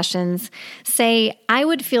discussions, say, I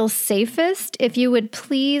would feel safest if you would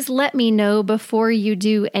please let me know before you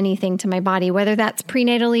do anything to my body, whether that's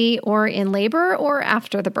prenatally or in labor or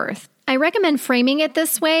after the birth. I recommend framing it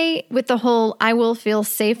this way with the whole I will feel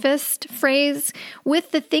safest phrase,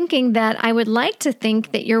 with the thinking that I would like to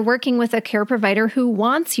think that you're working with a care provider who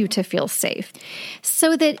wants you to feel safe.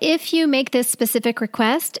 So that if you make this specific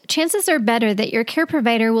request, chances are better that your care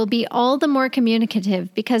provider will be all the more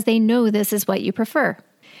communicative because they know this is what you prefer.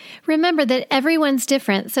 Remember that everyone's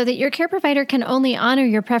different, so that your care provider can only honor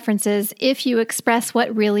your preferences if you express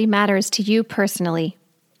what really matters to you personally.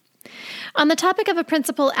 On the topic of a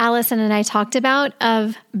principle Allison and I talked about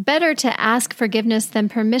of better to ask forgiveness than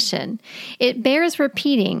permission, it bears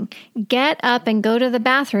repeating. Get up and go to the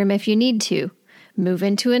bathroom if you need to. Move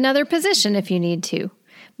into another position if you need to.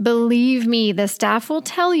 Believe me, the staff will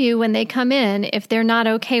tell you when they come in if they're not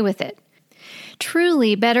okay with it.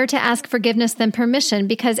 Truly better to ask forgiveness than permission,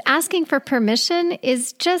 because asking for permission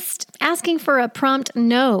is just asking for a prompt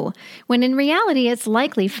no, when in reality it's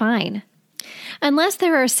likely fine. Unless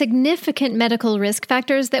there are significant medical risk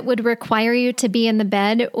factors that would require you to be in the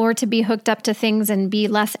bed or to be hooked up to things and be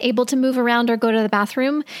less able to move around or go to the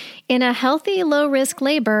bathroom, in a healthy, low-risk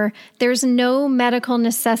labor, there's no medical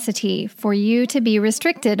necessity for you to be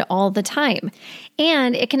restricted all the time.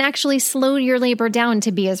 And it can actually slow your labor down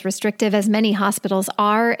to be as restrictive as many hospitals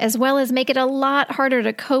are, as well as make it a lot harder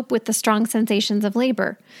to cope with the strong sensations of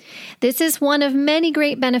labor. This is one of many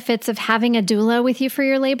great benefits of having a doula with you for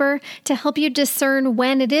your labor, to help you discern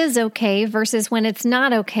when it is okay versus when it's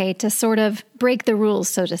not okay, to sort of break the rules,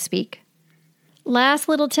 so to speak. Last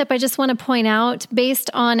little tip I just want to point out, based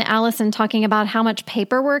on Allison talking about how much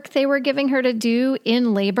paperwork they were giving her to do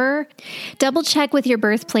in labor, double check with your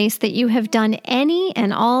birthplace that you have done any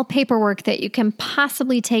and all paperwork that you can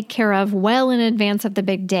possibly take care of well in advance of the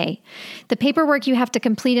big day. The paperwork you have to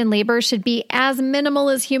complete in labor should be as minimal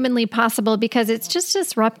as humanly possible because it's just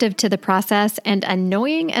disruptive to the process and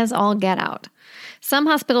annoying as all get out. Some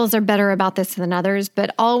hospitals are better about this than others,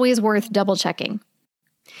 but always worth double checking.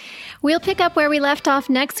 We'll pick up where we left off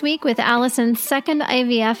next week with Allison's second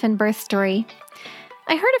IVF and birth story.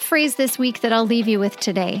 I heard a phrase this week that I'll leave you with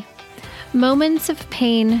today. Moments of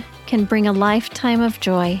pain can bring a lifetime of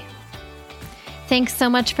joy. Thanks so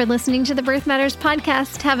much for listening to the Birth Matters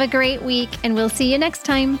podcast. Have a great week, and we'll see you next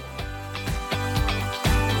time.